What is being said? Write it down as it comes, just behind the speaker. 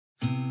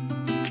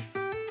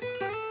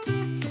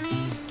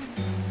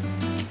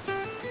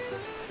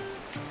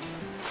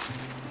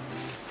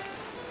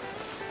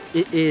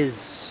It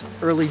is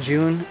early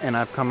June and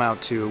I've come out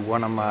to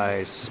one of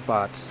my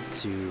spots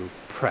to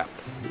prep.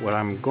 What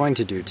I'm going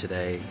to do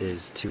today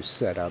is to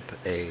set up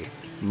a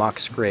mock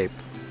scrape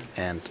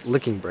and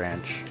licking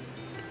branch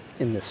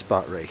in this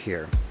spot right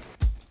here.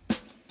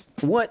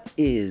 What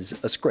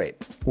is a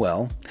scrape?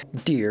 Well,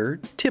 deer,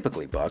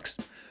 typically bucks,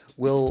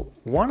 will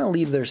want to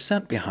leave their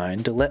scent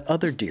behind to let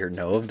other deer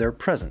know of their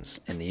presence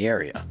in the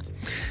area.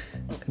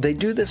 They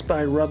do this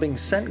by rubbing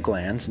scent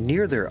glands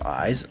near their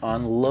eyes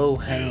on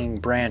low-hanging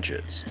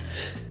branches.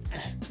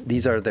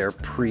 These are their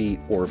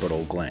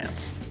pre-orbital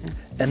glands.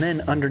 And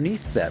then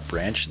underneath that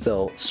branch,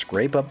 they'll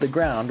scrape up the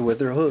ground with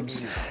their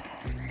hooves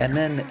and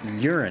then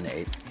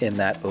urinate in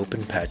that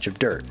open patch of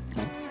dirt.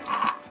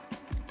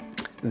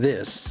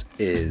 This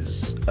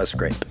is a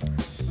scrape.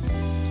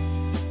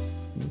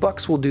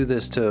 Bucks will do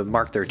this to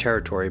mark their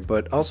territory,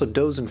 but also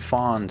does and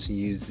fawns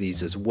use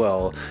these as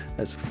well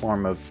as a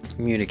form of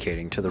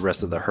communicating to the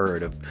rest of the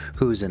herd of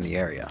who's in the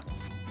area.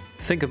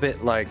 Think of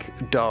it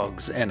like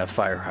dogs and a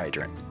fire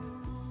hydrant.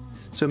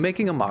 So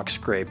making a mock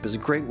scrape is a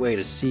great way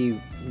to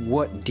see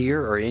what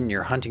deer are in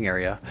your hunting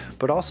area,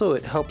 but also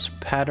it helps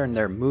pattern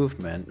their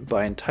movement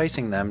by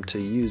enticing them to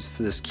use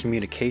this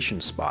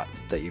communication spot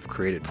that you've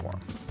created for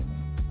them.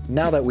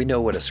 Now that we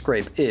know what a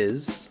scrape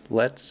is,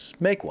 let's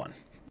make one.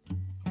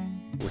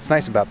 What's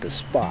nice about this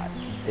spot,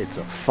 it's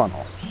a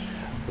funnel.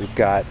 We've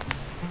got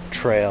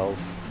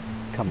trails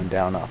coming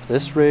down off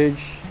this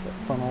ridge that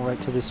funnel right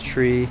to this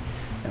tree,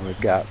 and we've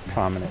got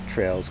prominent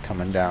trails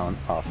coming down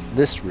off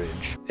this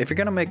ridge. If you're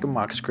gonna make a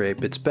mock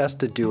scrape, it's best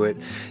to do it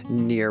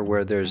near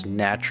where there's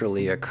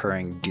naturally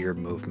occurring deer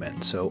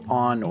movement, so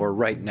on or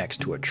right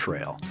next to a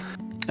trail,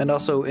 and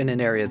also in an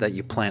area that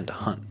you plan to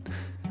hunt.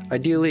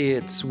 Ideally,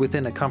 it's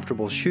within a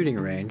comfortable shooting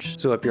range,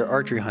 so if you're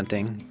archery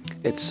hunting,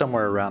 it's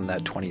somewhere around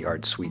that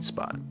 20-yard sweet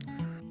spot.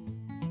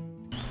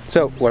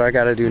 So what I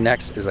gotta do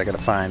next is I gotta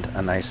find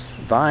a nice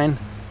vine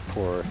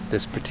for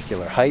this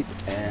particular height,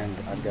 and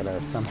I've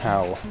gotta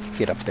somehow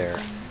get up there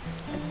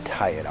and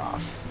tie it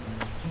off.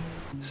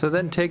 So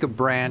then take a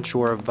branch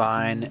or a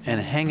vine and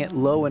hang it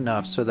low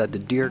enough so that the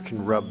deer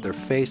can rub their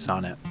face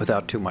on it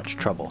without too much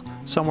trouble.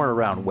 Somewhere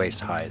around waist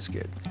high is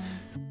good.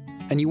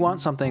 And you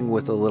want something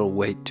with a little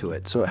weight to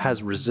it so it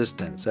has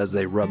resistance as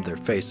they rub their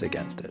face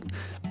against it,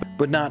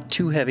 but not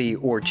too heavy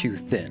or too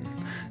thin.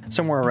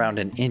 Somewhere around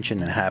 1.5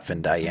 inches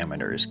in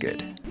diameter is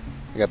good.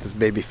 I got this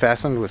baby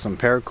fastened with some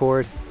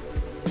paracord.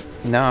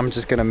 Now I'm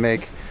just gonna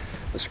make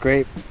a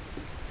scrape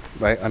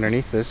right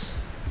underneath this,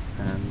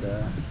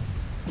 and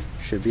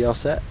should be all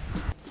set.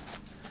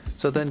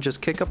 So then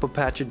just kick up a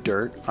patch of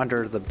dirt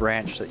under the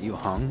branch that you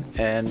hung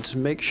and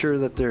make sure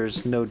that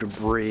there's no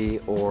debris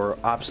or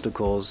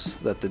obstacles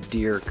that the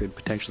deer could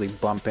potentially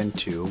bump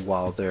into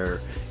while they're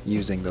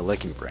using the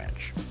licking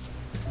branch.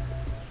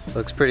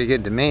 Looks pretty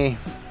good to me.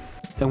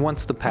 And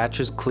once the patch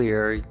is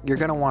clear, you're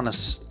gonna wanna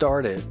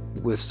start it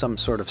with some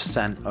sort of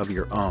scent of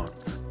your own.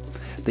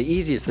 The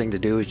easiest thing to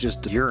do is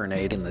just to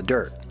urinate in the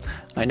dirt.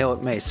 I know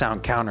it may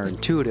sound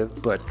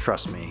counterintuitive, but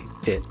trust me,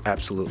 it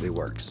absolutely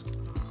works.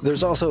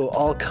 There's also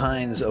all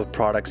kinds of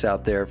products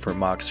out there for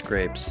mock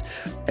scrapes,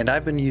 and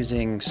I've been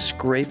using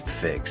Scrape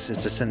Fix.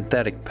 It's a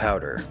synthetic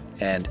powder,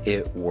 and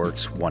it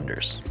works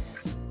wonders.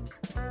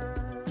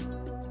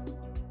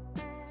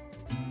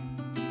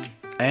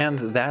 And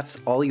that's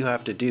all you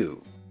have to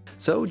do.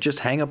 So just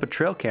hang up a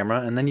trail camera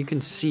and then you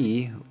can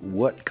see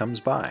what comes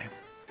by.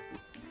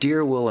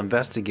 Deer will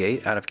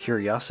investigate out of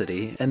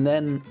curiosity and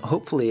then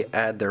hopefully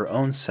add their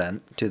own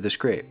scent to the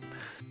scrape.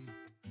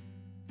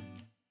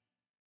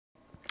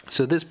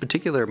 So this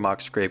particular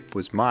mock scrape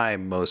was my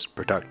most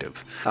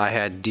productive. I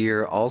had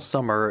deer all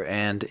summer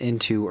and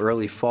into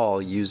early fall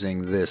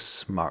using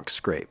this mock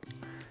scrape.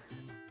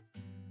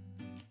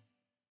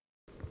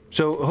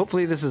 So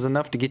hopefully this is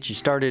enough to get you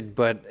started,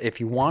 but if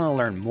you want to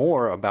learn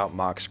more about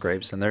mock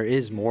scrapes, and there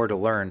is more to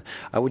learn,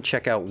 I would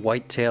check out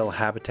Whitetail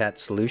Habitat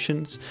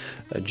Solutions.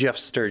 Jeff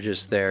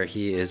Sturgis there,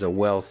 he is a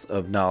wealth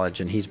of knowledge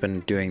and he's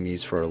been doing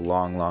these for a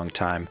long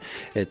time.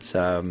 It's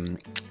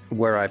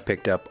where I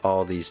picked up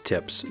all these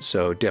tips,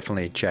 so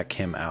definitely check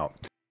him out.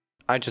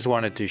 I just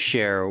wanted to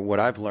share what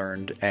I've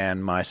learned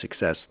and my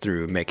success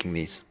through making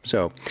these.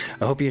 So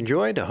I hope you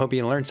enjoyed, I hope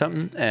you learned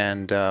something,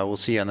 and we'll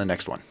see you on the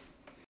next one.